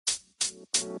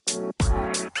Did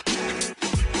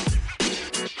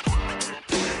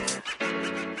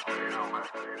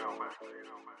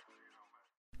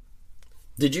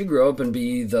you grow up and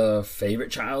be the favorite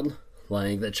child?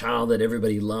 Like the child that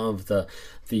everybody loved, a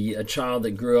child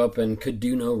that grew up and could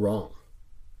do no wrong.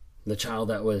 The child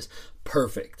that was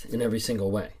perfect in every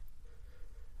single way.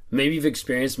 Maybe you've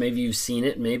experienced, maybe you've seen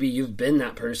it, maybe you've been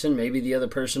that person, maybe the other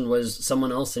person was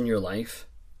someone else in your life.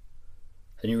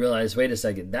 And you realize, wait a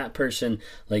second, that person,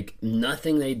 like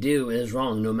nothing they do is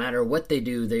wrong. No matter what they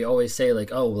do, they always say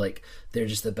like, oh, like they're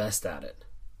just the best at it.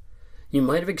 You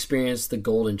might have experienced the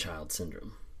golden child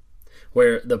syndrome,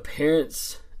 where the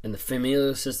parents and the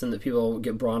familial system that people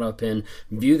get brought up in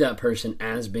view that person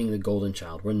as being the golden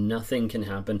child, where nothing can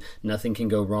happen, nothing can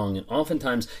go wrong. And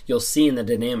oftentimes you'll see in the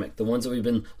dynamic, the ones that we've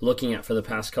been looking at for the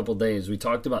past couple of days, we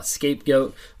talked about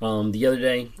scapegoat the other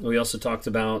day. We also talked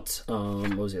about,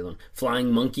 what was the other one?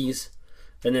 Flying monkeys.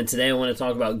 And then today I want to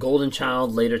talk about golden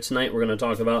child. Later tonight we're going to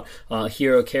talk about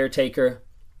hero caretaker.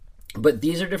 But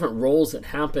these are different roles that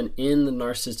happen in the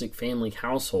narcissistic family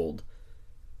household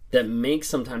that make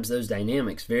sometimes those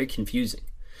dynamics very confusing,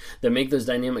 that make those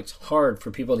dynamics hard for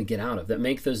people to get out of, that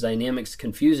make those dynamics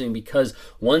confusing because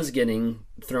one's getting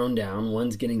thrown down,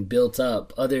 one's getting built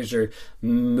up, others are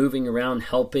moving around,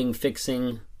 helping,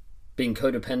 fixing, being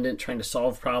codependent, trying to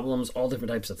solve problems, all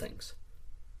different types of things.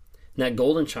 And that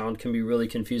golden child can be really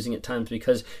confusing at times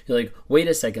because you're like, wait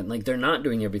a second, like they're not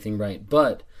doing everything right,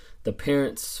 but the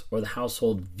parents or the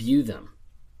household view them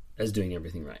as doing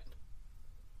everything right.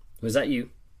 Was that you?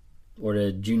 Or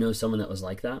did you know someone that was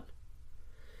like that?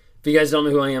 If you guys don't know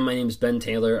who I am, my name is Ben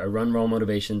Taylor. I run Raw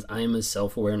Motivations. I am a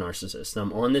self-aware narcissist. And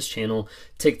I'm on this channel,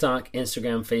 TikTok,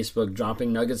 Instagram, Facebook,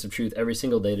 dropping nuggets of truth every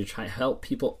single day to try to help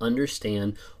people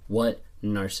understand what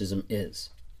narcissism is,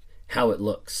 how it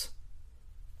looks.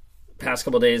 Past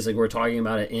couple of days, like we're talking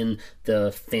about it in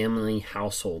the family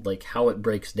household, like how it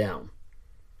breaks down.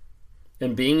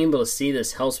 And being able to see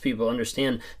this helps people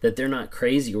understand that they're not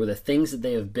crazy, or the things that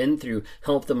they have been through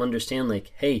help them understand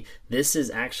like, hey, this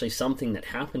is actually something that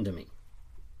happened to me.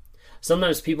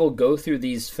 Sometimes people go through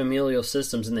these familial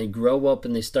systems and they grow up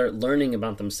and they start learning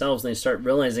about themselves and they start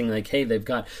realizing like, hey, they've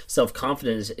got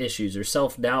self-confidence issues or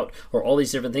self-doubt or all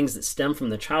these different things that stem from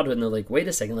the childhood. And they're like, wait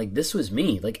a second, like this was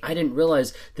me. Like I didn't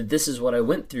realize that this is what I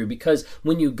went through, because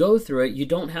when you go through it, you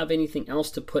don't have anything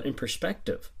else to put in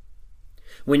perspective.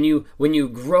 When you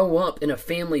grow up in a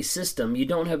family system, you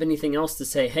don't have anything else to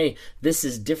say, hey, this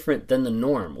is different than the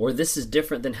norm, or this is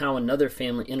different than how another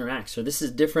family interacts, or this is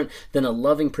different than a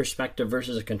loving perspective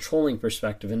versus a controlling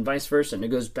perspective, and vice versa. And it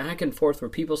goes back and forth where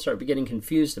people start getting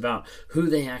confused about who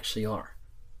they actually are,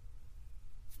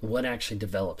 what actually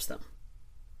develops them.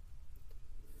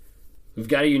 We've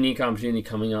got a unique opportunity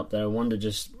coming up that I wanted to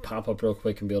just pop up real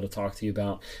quick and be able to talk to you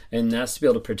about, and that's to be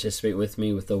able to participate with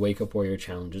me with the Wake Up Warrior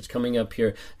Challenge. It's coming up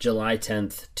here July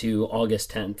 10th to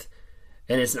August 10th,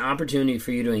 and it's an opportunity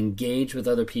for you to engage with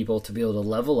other people, to be able to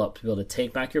level up, to be able to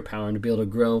take back your power, and to be able to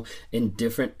grow in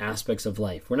different aspects of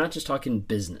life. We're not just talking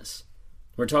business.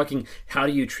 We're talking, how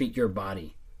do you treat your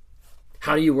body?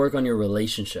 How do you work on your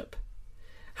relationship?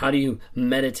 How do you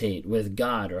meditate with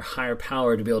God or higher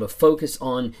power to be able to focus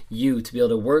on you, to be able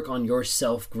to work on your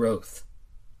self-growth?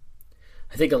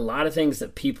 I think a lot of things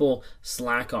that people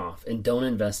slack off and don't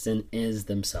invest in is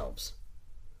themselves.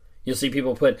 You'll see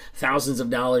people put thousands of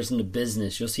dollars into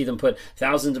business. You'll see them put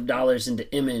thousands of dollars into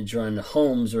image or into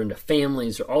homes or into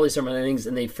families or all these different things,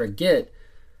 and they forget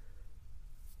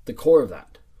the core of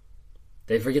that.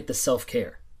 They forget the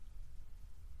self-care.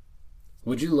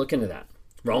 Would you look into that?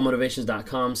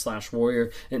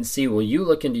 rawmotivations.com/warrior and see, will you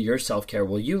look into your self-care?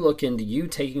 Will you look into you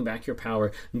taking back your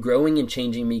power, growing and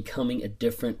changing, becoming a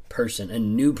different person, a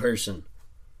new person,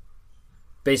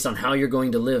 based on how you're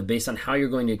going to live, based on how you're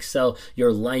going to excel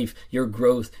your life, your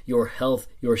growth, your health,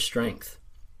 your strength?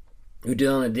 We do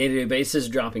that on a day-to-day basis,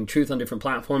 dropping truth on different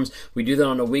platforms. We do that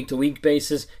on a week-to-week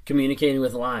basis, communicating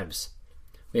with lives.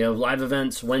 We have live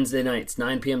events Wednesday nights,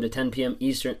 9 p.m. to 10 p.m.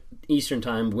 Eastern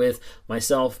time with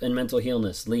myself and Mental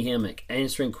Healness, Lee Hammock,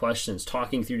 answering questions,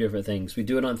 talking through different things. We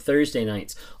do it on Thursday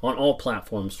nights on all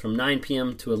platforms from 9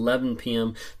 p.m. to 11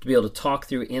 p.m. to be able to talk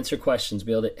through, answer questions,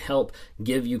 be able to help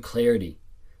give you clarity,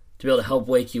 to be able to help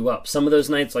wake you up. Some of those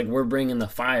nights, like we're bringing the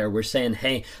fire, we're saying,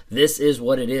 hey, this is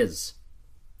what it is.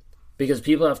 Because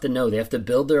people have to know, they have to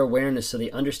build their awareness so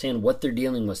they understand what they're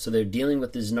dealing with. So they're dealing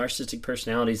with these narcissistic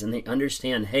personalities and they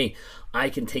understand, hey, I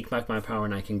can take back my power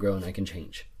and I can grow and I can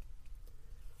change.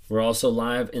 We're also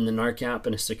live in the Narc app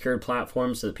in a secured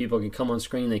platform so that people can come on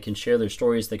screen, they can share their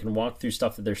stories, they can walk through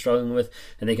stuff that they're struggling with,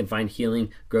 and they can find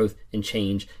healing, growth, and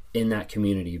change in that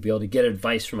community. Be able to get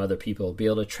advice from other people, be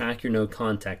able to track your no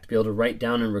contact, be able to write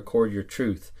down and record your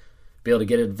truth, be able to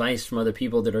get advice from other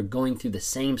people that are going through the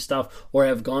same stuff or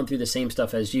have gone through the same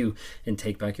stuff as you, and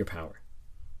take back your power.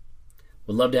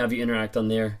 Would love to have you interact on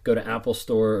there. Go to Apple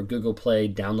Store or Google Play,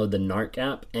 download the Narc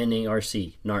app,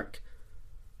 N-A-R-C, Narc.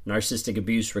 Narcissistic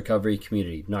Abuse Recovery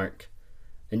Community, NARC,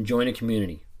 and join a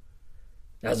community.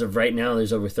 As of right now,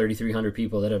 there's over 3,300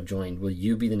 people that have joined. Will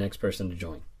you be the next person to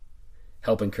join?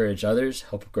 Help encourage others,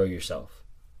 help grow yourself.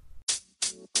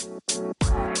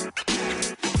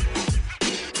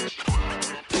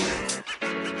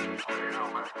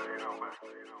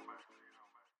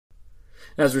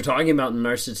 As we're talking about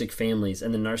narcissistic families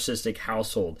and the narcissistic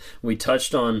household, we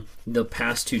touched on the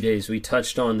past 2 days. We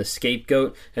touched on the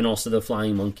scapegoat and also the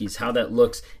flying monkeys, how that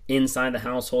looks inside the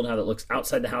household, how that looks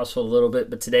outside the household a little bit.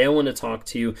 But today I want to talk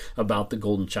to you about the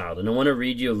golden child. And I want to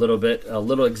read you a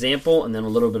little example, and then a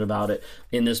little bit about it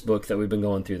in this book that we've been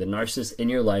going through, The Narcissist in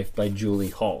Your Life by Julie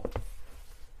Hall.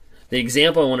 The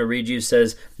example I want to read you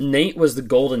says, Nate was the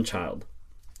golden child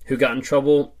who got in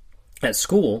trouble at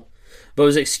school, but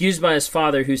was excused by his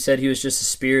father, who said he was just a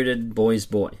spirited boy's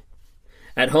boy.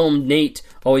 At home, Nate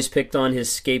always picked on his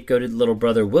scapegoated little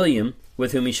brother William,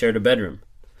 with whom he shared a bedroom.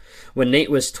 When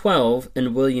Nate was 12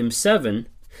 and William 7,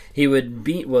 he would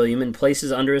beat William in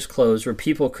places under his clothes where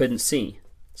people couldn't see.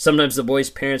 Sometimes the boy's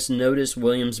parents noticed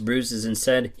William's bruises and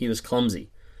said he was clumsy.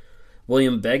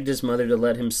 William begged his mother to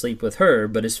let him sleep with her,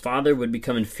 but his father would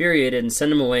become infuriated and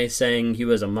send him away, saying he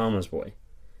was a mama's boy.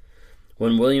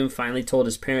 When William finally told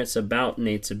his parents about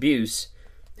Nate's abuse,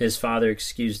 his father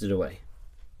excused it away.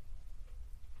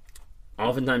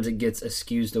 Oftentimes it gets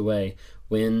excused away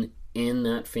when in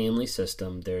that family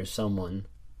system there's someone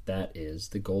that is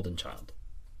the golden child.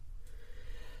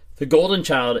 The golden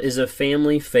child is a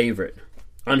family favorite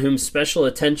on whom special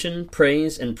attention,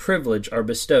 praise, and privilege are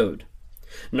bestowed.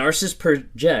 Narcissists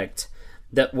project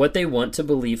that what they want to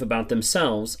believe about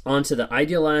themselves onto the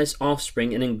idealized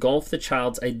offspring and engulf the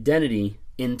child's identity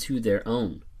into their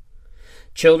own.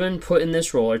 Children put in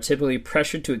this role are typically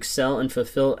pressured to excel and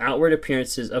fulfill outward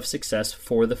appearances of success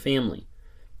for the family.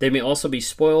 They may also be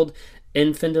spoiled,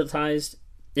 infantilized,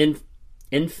 and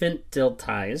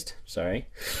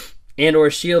or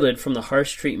shielded from the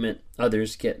harsh treatment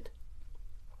others get.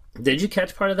 Did you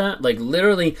catch part of that? Like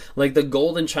literally, like the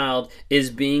golden child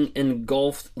is being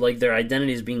engulfed, like their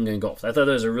identity is being engulfed. I thought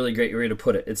that was a really great way to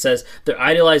put it. It says their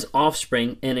idealized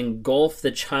offspring and engulf the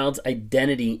child's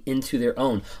identity into their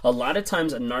own. A lot of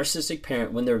times a narcissistic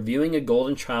parent, when they're viewing a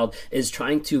golden child, is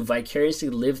trying to vicariously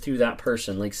live through that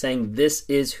person, like saying, this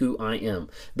is who I am.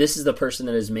 This is the person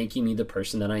that is making me the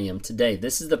person that I am today.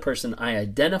 This is the person I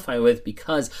identify with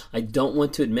because I don't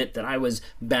want to admit that I was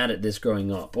bad at this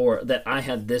growing up, or that I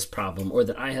had this problem, or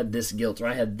that I had this guilt, or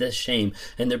I had this shame,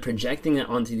 and they're projecting that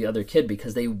onto the other kid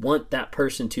because they want that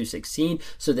person to succeed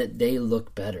so that they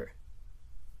look better.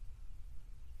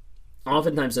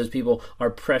 Oftentimes those people are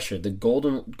pressured. The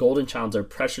golden childs are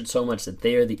pressured so much that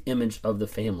they are the image of the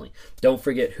family. Don't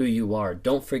forget who you are.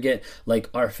 Don't forget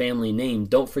like our family name.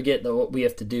 Don't forget what we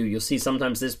have to do. You'll see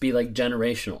sometimes this be like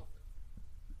generational.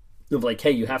 Of like,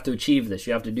 hey, you have to achieve this,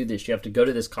 you have to do this, you have to go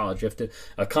to this college, you have to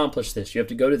accomplish this, you have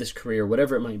to go to this career,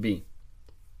 whatever it might be.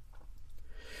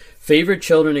 Favored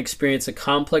children experience a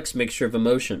complex mixture of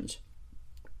emotions.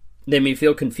 They may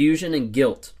feel confusion and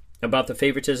guilt about the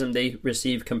favoritism they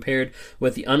receive compared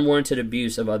with the unwarranted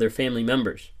abuse of other family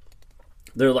members.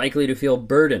 They're likely to feel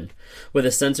burdened with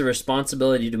a sense of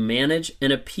responsibility to manage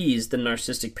and appease the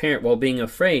narcissistic parent while being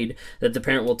afraid that the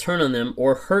parent will turn on them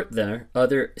or hurt their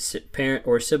other parent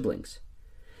or siblings.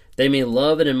 They may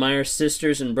love and admire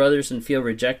sisters and brothers and feel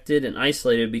rejected and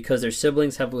isolated because their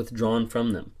siblings have withdrawn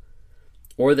from them.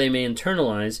 Or they may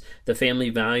internalize the family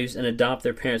values and adopt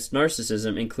their parents'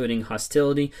 narcissism, including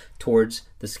hostility towards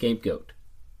the scapegoat.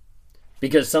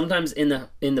 Because sometimes in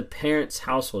the parent's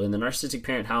household, in the narcissistic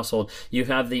parent household, you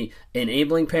have the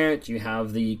enabling parent, you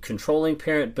have the controlling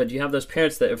parent, but you have those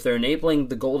parents that if they're enabling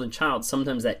the golden child,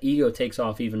 sometimes that ego takes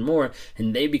off even more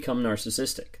and they become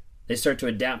narcissistic. They start to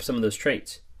adapt some of those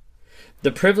traits.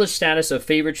 The privileged status of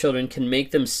favored children can make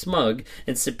them smug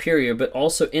and superior, but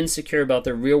also insecure about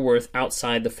their real worth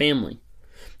outside the family.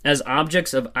 As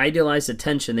objects of idealized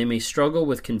attention, they may struggle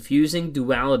with confusing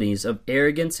dualities of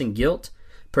arrogance and guilt,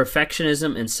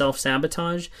 perfectionism and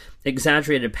self-sabotage,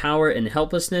 exaggerated power and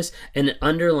helplessness, and an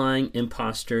underlying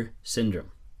imposter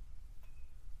syndrome.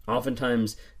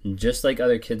 Oftentimes, just like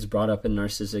other kids brought up in a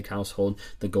narcissistic household,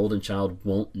 the golden child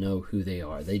won't know who they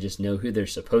are. They just know who they're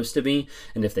supposed to be,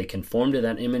 and if they conform to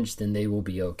that image, then they will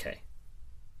be okay.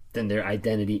 Then their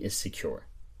identity is secure.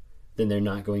 Then they're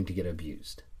not going to get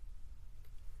abused.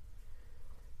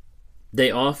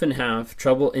 They often have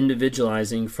trouble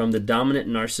individualizing from the dominant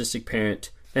narcissistic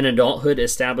parent, and adulthood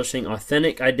establishing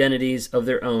authentic identities of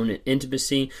their own in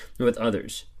intimacy with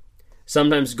others.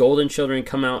 Sometimes golden children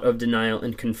come out of denial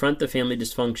and confront the family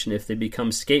dysfunction if they become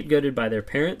scapegoated by their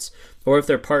parents or if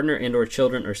their partner and or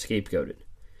children are scapegoated.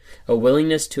 A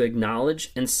willingness to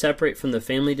acknowledge and separate from the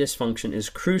family dysfunction is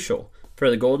crucial for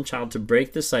the golden child to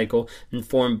break the cycle and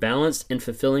form balanced and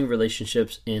fulfilling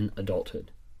relationships in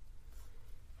adulthood.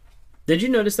 Did you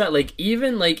notice that?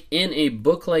 Even in a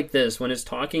book like this, when it's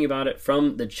talking about it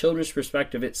from the children's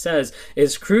perspective, it says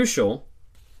it's crucial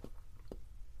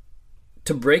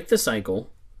to break the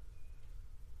cycle,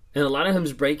 and a lot of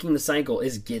times breaking the cycle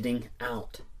is getting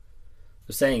out.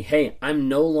 So saying, hey, I'm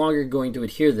no longer going to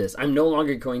adhere to this. I'm no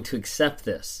longer going to accept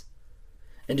this.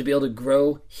 And to be able to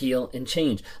grow, heal, and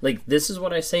change. This is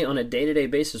what I say on a day-to-day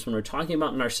basis when we're talking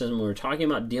about narcissism, when we're talking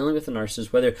about dealing with the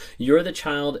narcissist, whether you're the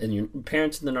child and your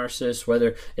parents are the narcissist,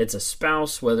 whether it's a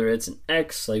spouse, whether it's an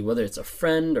ex, whether it's a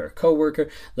friend or a coworker.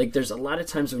 There's a lot of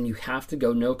times when you have to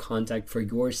go no contact for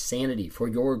your sanity, for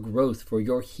your growth, for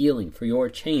your healing, for your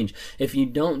change. If you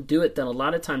don't do it, then a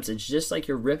lot of times it's just like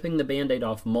you're ripping the Band-Aid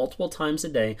off multiple times a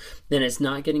day, then it's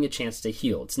not getting a chance to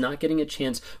heal. It's not getting a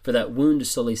chance for that wound to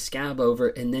slowly scab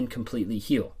over and then completely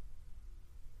heal.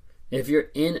 If you're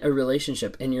in a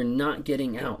relationship and you're not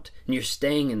getting out and you're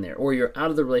staying in there, or you're out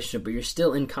of the relationship but you're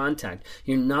still in contact,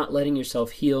 you're not letting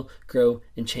yourself heal, grow,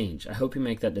 and change. I hope you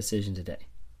make that decision today.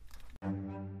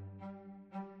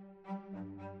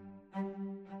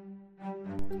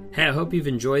 Hey, I hope you've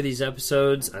enjoyed these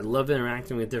episodes. I love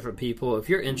interacting with different people. If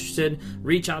you're interested,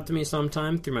 reach out to me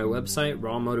sometime through my website,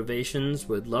 Raw Motivations.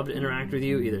 Would love to interact with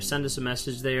you. Either send us a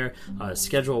message there,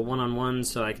 schedule a one-on-one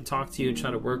so I can talk to you and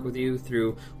try to work with you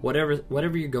through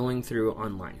whatever you're going through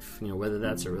on life. Whether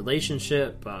that's a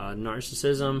relationship,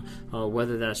 narcissism,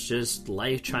 whether that's just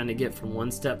life trying to get from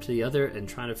one step to the other and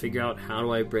trying to figure out how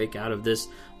do I break out of this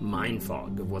mind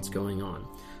fog of what's going on.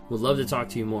 Would love to talk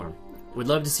to you more. Would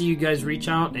love to see you guys reach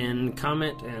out and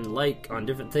comment and like on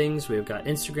different things. We've got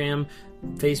Instagram,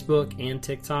 Facebook, and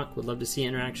TikTok. Would love to see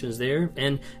interactions there.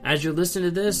 And as you're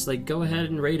listening to this, go ahead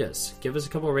and rate us. Give us a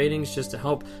couple ratings just to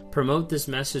help promote this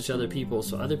message to other people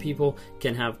so other people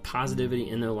can have positivity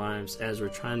in their lives as we're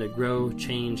trying to grow,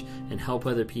 change, and help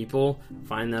other people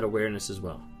find that awareness as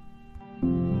well.